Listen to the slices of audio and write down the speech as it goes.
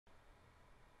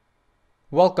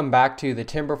Welcome back to the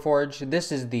Timber Forge.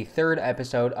 This is the third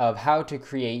episode of how to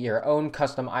create your own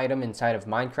custom item inside of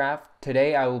Minecraft.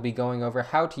 Today I will be going over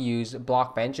how to use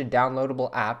Blockbench, a downloadable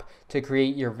app, to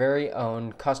create your very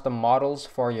own custom models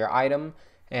for your item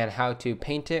and how to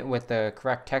paint it with the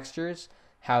correct textures,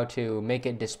 how to make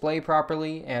it display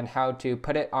properly, and how to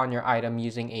put it on your item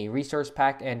using a resource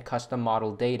pack and custom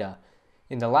model data.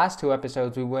 In the last two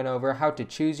episodes, we went over how to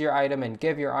choose your item and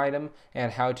give your item,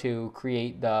 and how to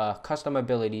create the custom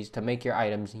abilities to make your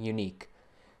items unique.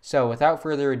 So without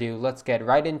further ado, let's get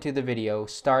right into the video,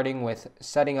 starting with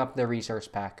setting up the resource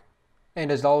pack.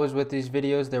 And as always with these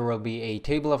videos, there will be a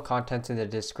table of contents in the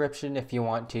description if you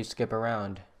want to skip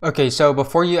around. Okay, so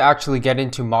before you actually get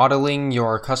into modeling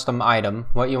your custom item,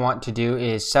 what you want to do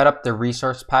is set up the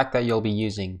resource pack that you'll be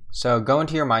using. So go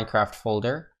into your Minecraft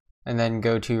folder, and then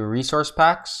go to resource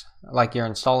packs, like you're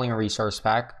installing a resource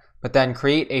pack, but then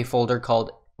create a folder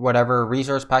called whatever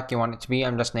resource pack you want it to be.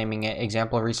 I'm just naming it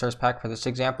example resource pack for this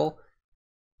example.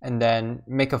 And then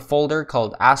make a folder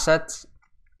called assets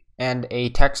and a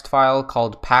text file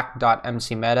called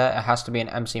pack.mcmeta. It has to be an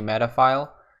mcmeta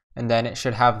file, and then it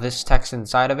should have this text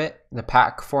inside of it. The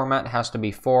pack format has to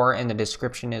be 4 and the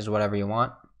description is whatever you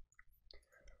want.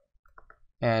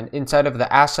 And inside of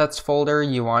the assets folder,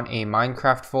 you want a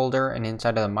Minecraft folder, and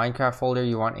inside of the Minecraft folder,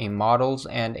 you want a models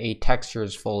and a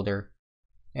textures folder.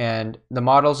 And the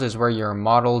models is where your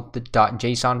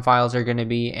model.json files are going to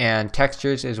be, and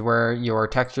textures is where your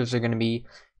textures are going to be,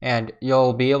 and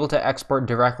you'll be able to export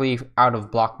directly out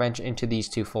of Blockbench into these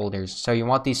two folders. So you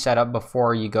want these set up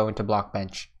before you go into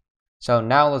Blockbench. So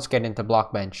now let's get into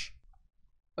Blockbench.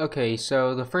 Okay,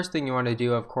 so the first thing you want to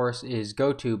do, of course, is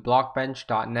go to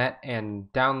blockbench.net and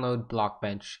download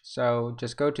Blockbench. So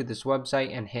just go to this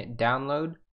website and hit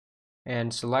download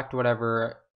and select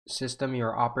whatever system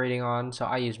you're operating on. So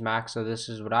I use Mac, so this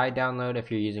is what I download.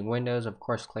 If you're using Windows, of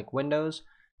course, click Windows.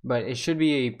 But it should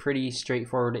be a pretty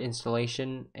straightforward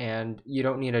installation, and you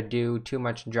don't need to do too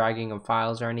much dragging of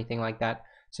files or anything like that.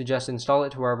 So just install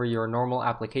it to wherever your normal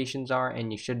applications are,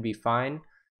 and you should be fine.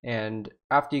 And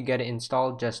after you get it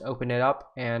installed, just open it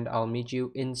up and I'll meet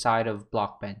you inside of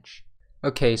Blockbench.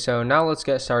 Okay, so now let's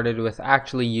get started with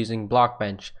actually using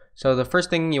Blockbench. So the first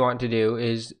thing you want to do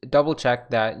is double check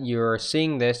that you're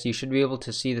seeing this. You should be able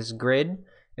to see this grid.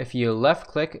 If you left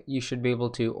click, you should be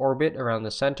able to orbit around the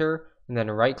center, and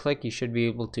then right click, you should be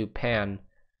able to pan,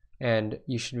 and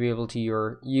you should be able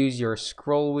to use your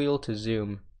scroll wheel to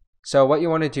zoom. So what you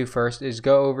want to do first is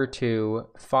go over to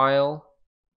File,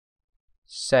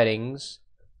 Settings,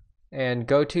 and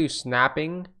go to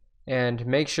Snapping, and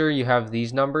make sure you have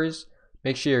these numbers.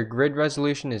 Make sure your grid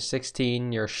resolution is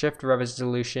 16, your shift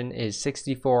resolution is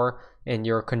 64, and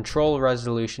your control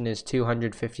resolution is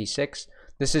 256.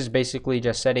 This is basically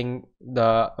just setting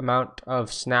the amount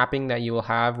of snapping that you will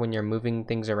have when you're moving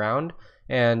things around,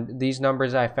 and these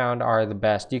numbers I found are the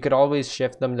best. You could always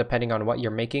shift them depending on what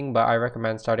you're making, but I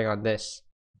recommend starting on this.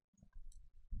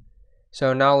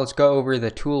 So now let's go over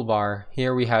the toolbar.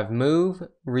 Here we have move,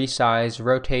 resize,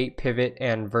 rotate, pivot,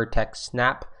 and vertex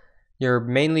snap. You're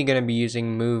mainly going to be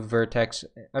using move, resize,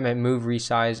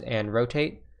 and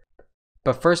rotate.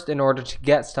 But first, in order to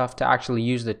get stuff to actually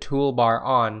use the toolbar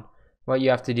on, what you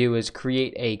have to do is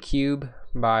create a cube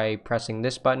by pressing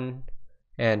this button.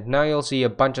 And now you'll see a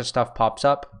bunch of stuff pops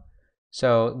up.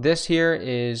 So this here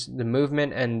is the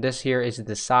movement, and this here is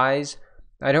the size.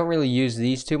 I don't really use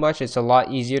these too much. It's a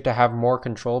lot easier to have more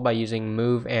control by using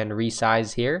move and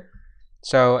resize here.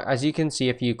 So as you can see,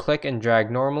 if you click and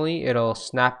drag normally, it'll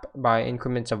snap by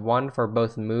increments of 1 for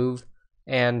both move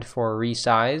and for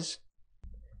resize.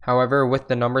 However, with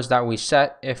the numbers that we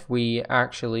set, if we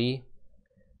actually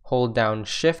hold down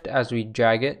shift as we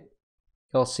drag it,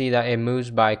 you'll see that it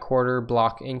moves by quarter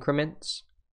block increments.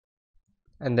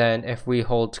 And then if we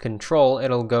hold control,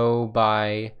 it'll go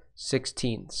by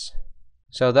 16ths.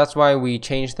 So that's why we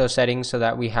changed those settings so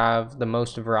that we have the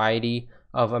most variety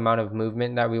of amount of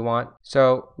movement that we want.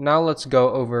 So now let's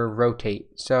go over rotate.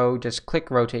 So just click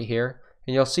rotate here,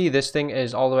 and you'll see this thing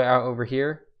is all the way out over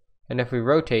here. And if we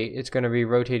rotate, it's going to be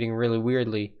rotating really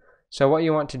weirdly. So what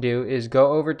you want to do is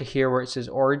go over to here where it says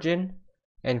origin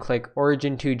and click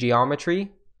origin to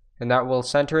geometry, and that will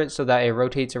center it so that it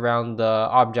rotates around the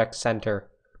object center.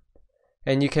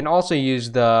 And you can also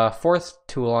use the fourth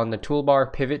tool on the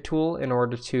toolbar, pivot tool, in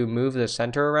order to move the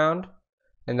center around,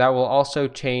 and that will also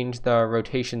change the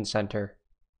rotation center.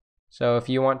 So if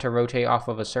you want to rotate off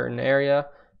of a certain area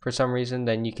for some reason,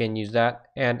 then you can use that.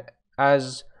 And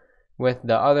as with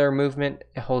the other movement,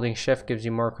 holding shift gives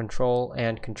you more control,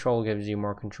 and control gives you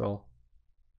more control.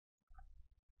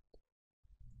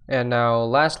 And now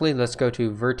lastly, let's go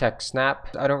to vertex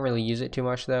snap. I don't really use it too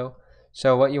much though.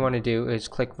 So what you want to do is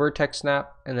click vertex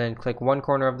snap and then click one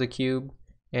corner of the cube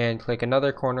and click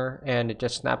another corner, and it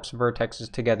just snaps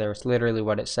vertexes together. It's literally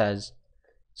what it says.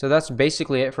 So that's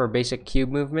basically it for basic cube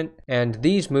movement, and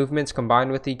these movements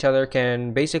combined with each other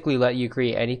can basically let you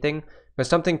create anything. But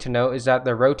something to note is that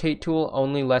the rotate tool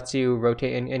only lets you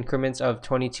rotate in increments of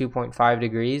 22.5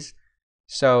 degrees.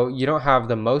 So you don't have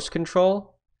the most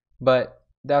control, but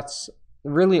that's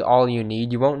really all you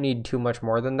need. You won't need too much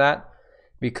more than that,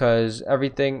 because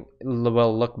everything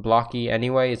will look blocky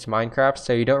anyway. It's Minecraft,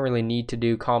 so you don't really need to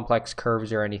do complex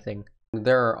curves or anything.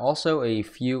 There are also a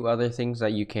few other things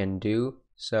that you can do.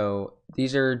 So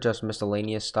these are just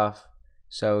miscellaneous stuff.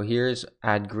 So here's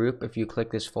add group. If you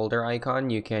click this folder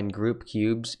icon, you can group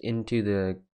cubes into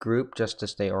the group just to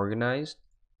stay organized.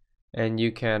 And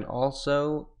you can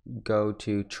also go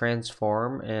to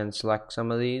transform and select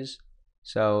some of these.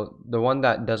 So the one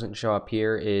that doesn't show up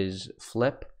here is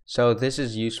flip. So this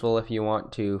is useful if you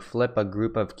want to flip a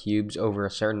group of cubes over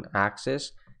a certain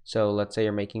axis. So let's say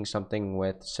you're making something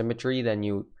with symmetry, then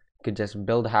you could just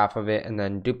build half of it and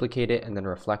then duplicate it and then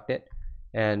reflect it.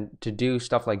 And to do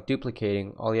stuff like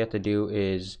duplicating, all you have to do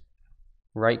is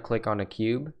right click on a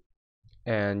cube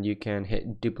and you can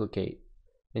hit duplicate.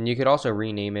 And you could also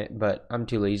rename it, but I'm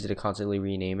too lazy to constantly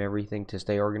rename everything to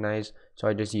stay organized, so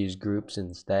I just use groups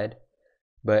instead.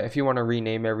 But if you want to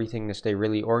rename everything to stay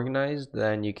really organized,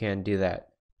 then you can do that.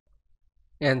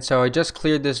 And so I just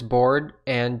cleared this board,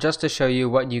 and just to show you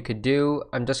what you could do,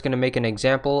 I'm just going to make an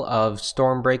example of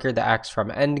Stormbreaker, the axe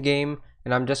from Endgame,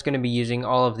 and I'm just going to be using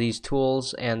all of these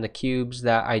tools and the cubes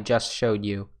that I just showed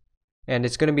you. And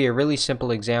it's going to be a really simple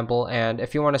example, and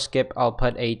if you want to skip, I'll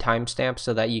put a timestamp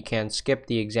so that you can skip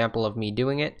the example of me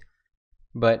doing it.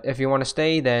 But if you want to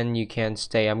stay, then you can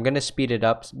stay. I'm going to speed it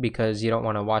up because you don't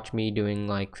want to watch me doing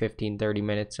like 15-30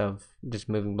 minutes of just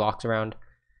moving blocks around.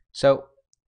 So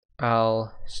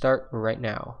I'll start right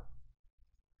now.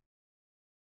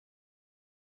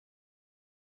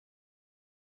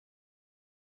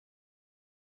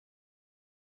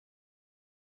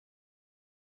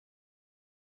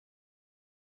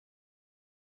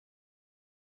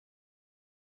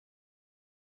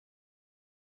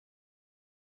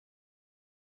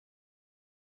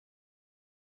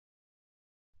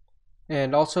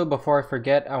 And also, before I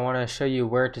forget, I want to show you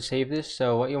where to save this.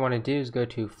 So what you want to do is go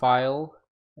to File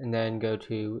and then go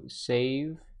to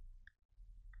Save,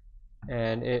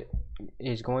 and it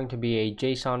is going to be a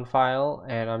JSON file,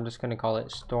 and I'm just going to call it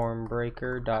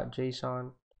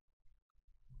Stormbreaker.json.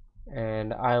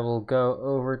 And I will go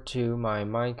over to my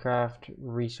Minecraft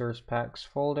resource packs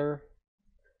folder,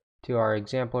 to our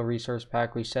example resource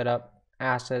pack we set up,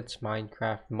 assets,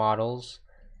 Minecraft models,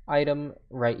 item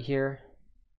right here.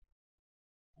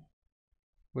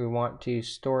 We want to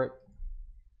store it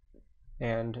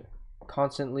and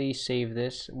constantly save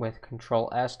this with Control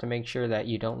S to make sure that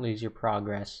you don't lose your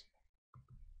progress.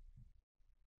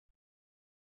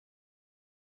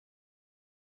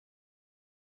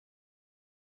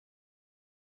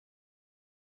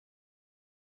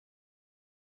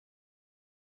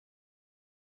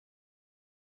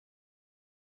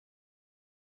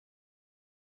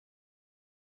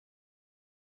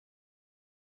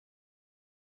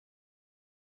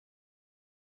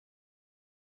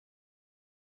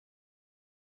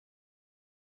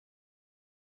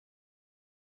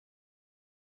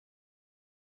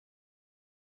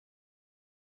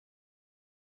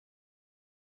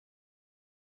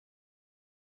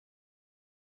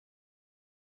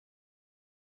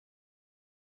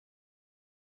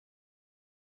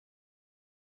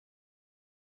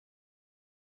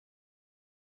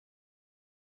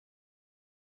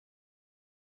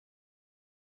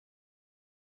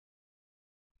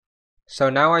 So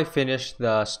now I finished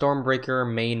the Stormbreaker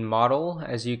main model.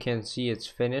 As you can see, it's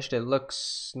finished. It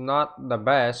looks not the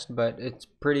best, but it's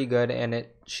pretty good, and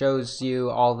it shows you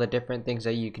all the different things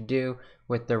that you could do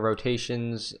with the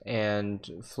rotations and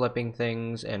flipping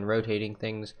things and rotating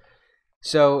things.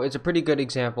 So it's a pretty good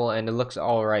example, and it looks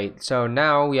alright. So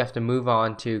now we have to move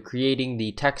on to creating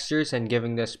the textures and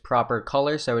giving this proper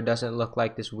color so it doesn't look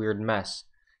like this weird mess.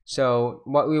 So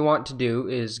what we want to do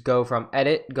is go from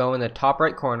edit, go in the top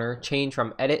right corner, change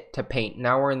from edit to paint.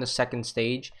 Now we're in the second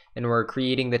stage and we're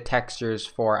creating the textures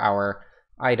for our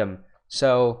item.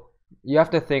 So you have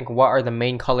to think, what are the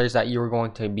main colors that you're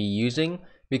going to be using,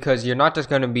 because you're not just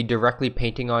going to be directly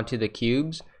painting onto the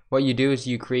cubes. What you do is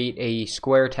you create a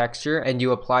square texture and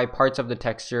you apply parts of the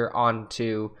texture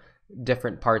onto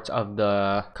different parts of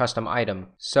the custom item.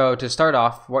 So to start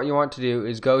off, what you want to do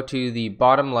is go to the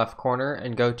bottom left corner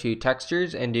and go to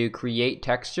textures and do create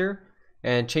texture,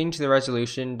 and change the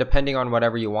resolution depending on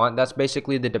whatever you want. That's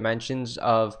basically the dimensions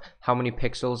of how many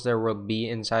pixels there will be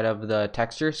inside of the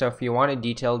texture. So if you want it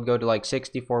detailed, go to like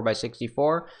 64 by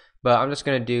 64, but I'm just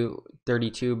going to do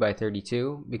 32 by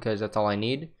 32 because that's all I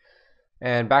need.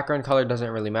 And background color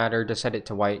doesn't really matter, just set it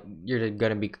to white. You're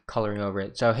going to be coloring over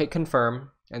it. So hit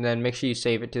confirm, and then make sure you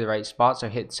save it to the right spot. So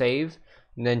hit save,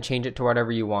 and then change it to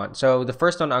whatever you want. So the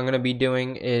first one I'm going to be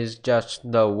doing is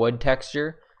just the wood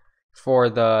texture for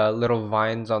the little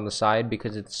vines on the side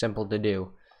because it's simple to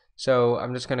do. So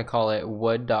I'm just going to call it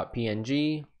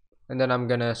wood.png, and then I'm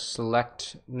going to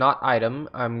select not item.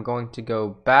 I'm going to go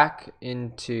back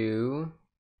into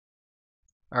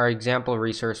our example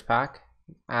resource pack,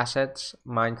 assets,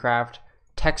 Minecraft,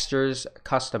 textures,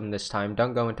 custom this time.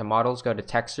 Don't go into models, go to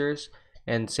textures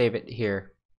and save it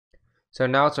here. So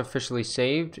now it's officially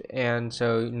saved, and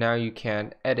so now you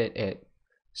can edit it.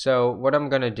 So what I'm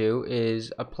going to do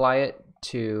is apply it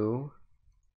to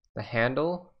the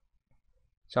handle.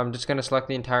 So I'm just going to select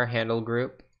the entire handle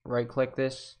group, right click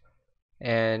this,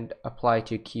 and apply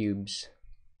to cubes.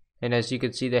 And as you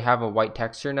can see, they have a white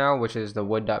texture now, which is the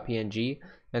wood.png,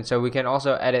 and so we can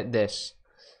also edit this.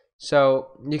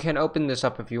 So you can open this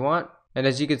up if you want, and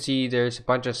as you can see, there's a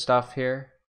bunch of stuff here.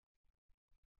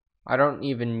 I don't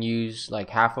even use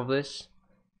like half of this.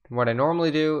 What I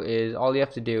normally do is, all you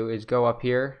have to do is go up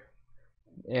here,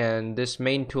 and this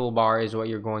main toolbar is what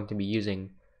you're going to be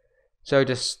using. So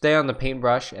just stay on the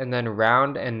paintbrush, and then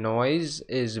round and noise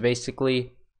is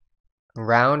basically,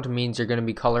 round means you're going to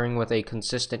be coloring with a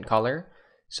consistent color.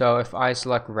 So if I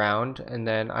select round and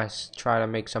then I try to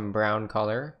make some brown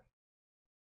color,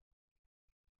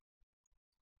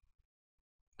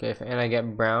 okay, and I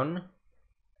get brown,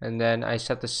 and then I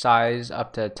set the size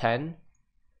up to 10,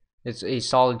 it's a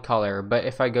solid color. But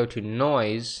if I go to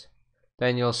noise,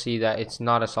 then you'll see that it's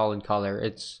not a solid color,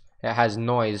 it has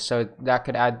noise, so that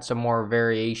could add some more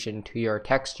variation to your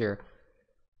texture.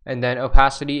 And then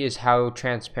opacity is how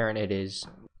transparent it is.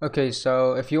 Okay,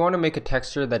 so if you want to make a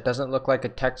texture that doesn't look like a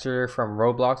texture from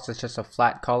Roblox, it's just a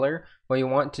flat color, what you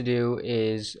want to do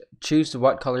is choose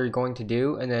what color you're going to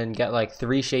do, and then get like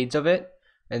 3 shades of it,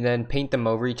 and then paint them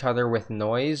over each other with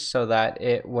noise so that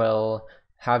it will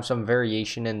have some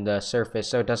variation in the surface,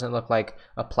 so it doesn't look like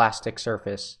a plastic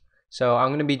surface. So I'm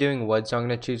going to be doing wood, so I'm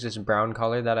going to choose this brown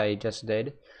color that I just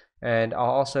did, and I'll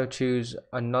also choose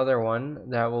another one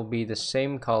that will be the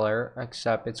same color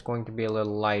except it's going to be a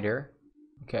little lighter.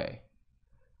 Okay,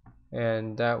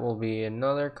 and that will be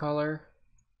another color,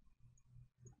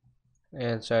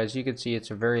 and so as you can see,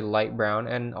 it's a very light brown,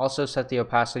 and also set the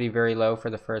opacity very low for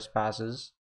the first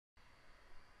passes.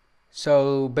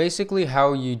 So basically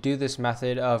how you do this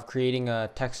method of creating a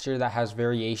texture that has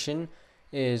variation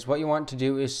is, what you want to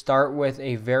do is start with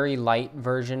a very light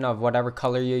version of whatever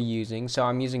color you're using. So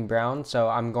I'm using brown, so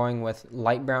I'm going with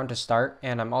light brown to start,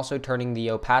 and I'm also turning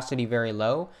the opacity very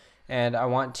low, and I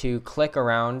want to click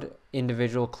around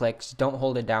individual clicks. Don't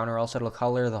hold it down or else it'll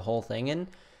color the whole thing in,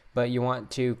 but you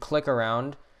want to click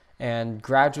around and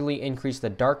gradually increase the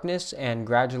darkness and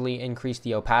gradually increase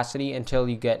the opacity until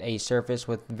you get a surface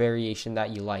with variation that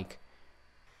you like.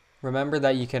 Remember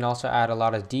that you can also add a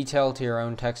lot of detail to your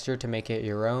own texture to make it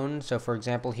your own. So for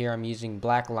example, here I'm using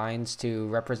black lines to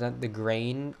represent the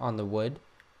grain on the wood.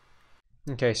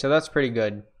 Okay, so that's pretty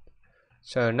good.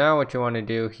 So now what you want to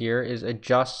do here is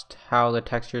adjust how the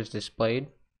texture is displayed.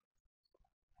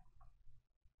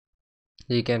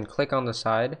 You can click on the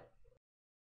side.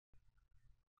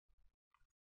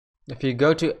 If you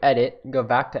go to edit, go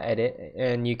back to edit,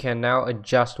 and you can now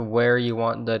adjust where you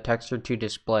want the texture to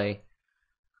display.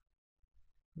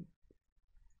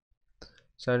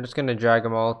 So I'm just going to drag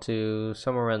them all to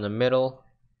somewhere in the middle.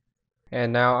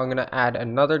 And now I'm going to add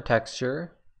another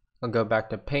texture. I'll go back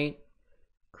to paint,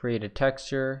 create a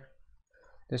texture.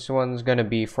 This one's going to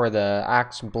be for the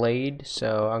axe blade,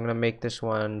 so I'm going to make this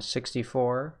one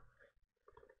 64.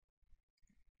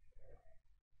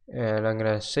 And I'm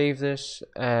going to save this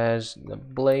as the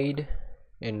blade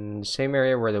in the same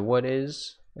area where the wood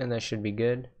is, and that should be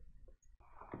good.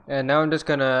 And now I'm just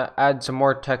going to add some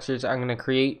more textures. I'm going to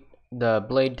create the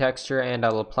blade texture and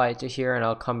I'll apply it to here, and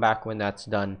I'll come back when that's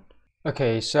done.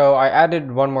 Okay, so I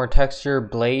added one more texture,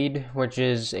 blade, which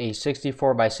is a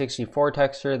 64 by 64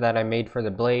 texture that I made for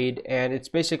the blade, and it's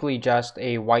basically just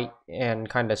a white and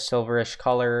kind of silverish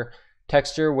color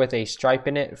texture with a stripe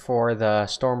in it for the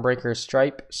Stormbreaker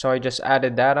stripe. So I just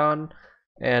added that on,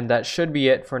 and that should be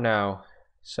it for now.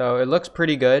 So it looks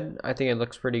pretty good. I think it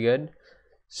looks pretty good.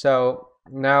 So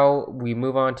now we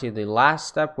move on to the last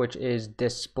step, which is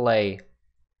display.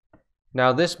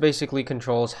 Now this basically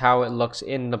controls how it looks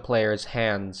in the player's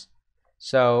hands.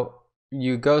 So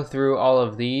you go through all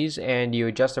of these and you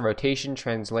adjust the rotation,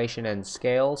 translation, and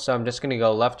scale. So I'm just going to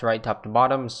go left, right, top to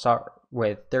bottom, start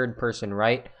with third person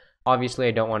right. Obviously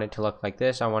I don't want it to look like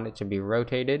this. I want it to be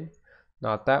rotated,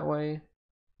 not that way.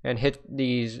 And hit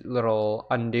these little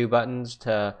undo buttons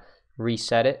to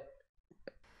reset it.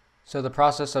 So the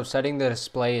process of setting the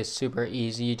display is super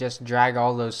easy. You just drag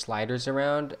all those sliders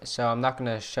around. So I'm not going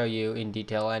to show you in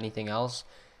detail anything else.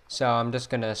 So I'm just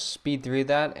going to speed through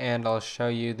that and I'll show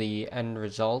you the end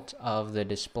result of the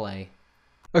display.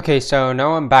 Okay, so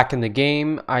now I'm back in the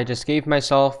game. I just gave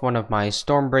myself one of my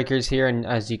Stormbreakers here, and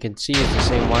as you can see it's the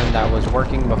same one that was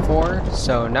working before.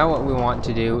 So now what we want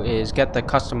to do is get the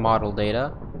custom model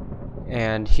data.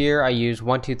 And here I use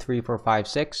 1, 2, 3, 4, 5,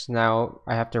 6. Now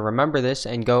I have to remember this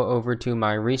and go over to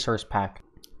my resource pack.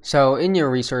 So in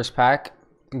your resource pack,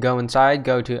 go inside,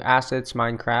 go to Assets,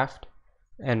 Minecraft,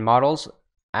 and Models,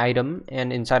 Item,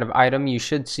 and inside of Item you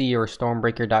should see your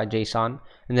Stormbreaker.json,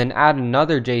 and then add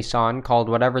another JSON called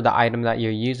whatever the item that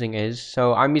you're using is.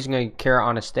 So I'm using a carrot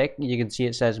on a stick. You can see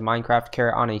it says Minecraft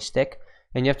carrot on a stick,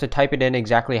 and you have to type it in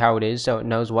exactly how it is so it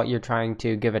knows what you're trying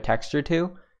to give a texture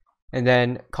to. And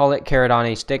then call it carrot on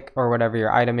a stick or whatever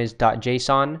your item is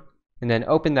 .json, and then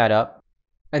open that up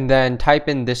and then type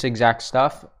in this exact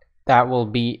stuff that will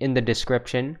be in the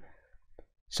description.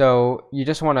 So you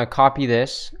just want to copy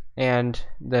this, and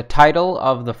the title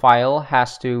of the file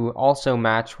has to also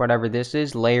match whatever this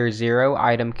is, layer 0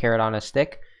 item carrot on a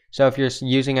stick. So if you're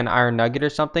using an iron nugget or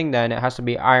something, then it has to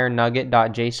be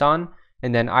ironnugget.json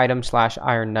and then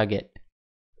item/iron nugget.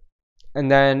 And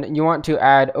then you want to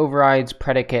add overrides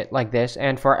predicate like this,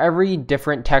 and for every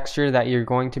different texture that you're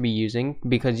going to be using,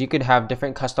 because you could have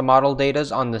different custom model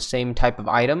datas on the same type of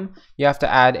item, you have to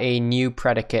add a new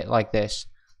predicate like this.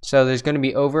 So there's going to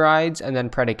be overrides and then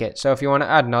predicate. So if you want to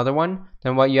add another one,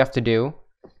 then what you have to do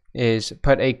is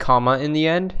put a comma in the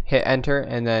end, hit enter,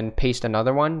 and then paste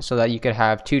another one so that you could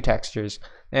have two textures.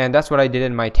 And that's what I did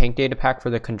in my tank data pack for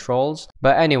the controls.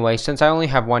 But anyway, since I only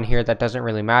have one here, that doesn't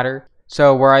really matter.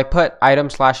 So where I put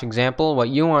item/example, what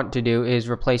you want to do is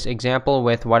replace example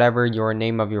with whatever your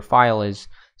name of your file is.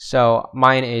 So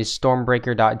mine is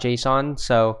stormbreaker.json,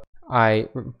 so I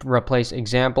replace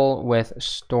example with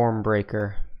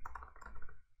Stormbreaker.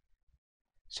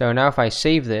 So now if I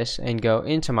save this and go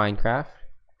into Minecraft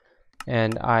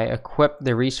and I equip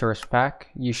the resource pack,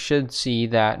 you should see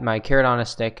that my carrot on a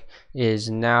stick is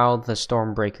now the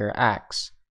Stormbreaker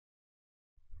axe.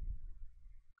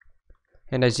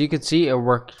 And as you can see, it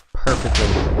worked perfectly.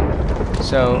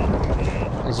 So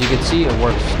as you can see, it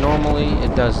works normally,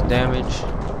 it does damage,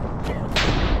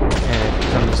 and it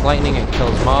becomes lightning, it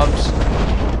kills mobs.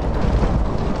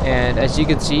 And as you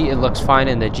can see, it looks fine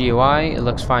in the GUI, it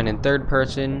looks fine in third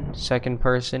person, second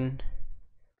person,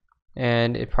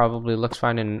 and it probably looks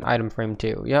fine in item frame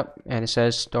too. Yep, and it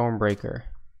says Stormbreaker.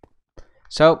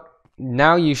 So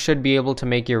now you should be able to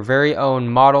make your very own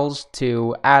models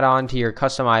to add on to your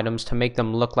custom items to make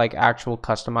them look like actual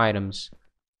custom items.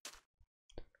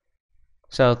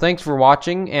 So thanks for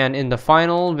watching, and in the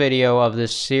final video of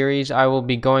this series I will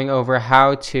be going over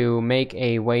how to make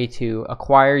a way to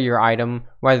acquire your item,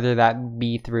 whether that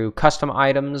be through custom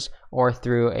items or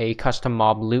through a custom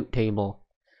mob loot table.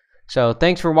 So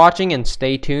thanks for watching and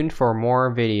stay tuned for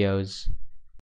more videos.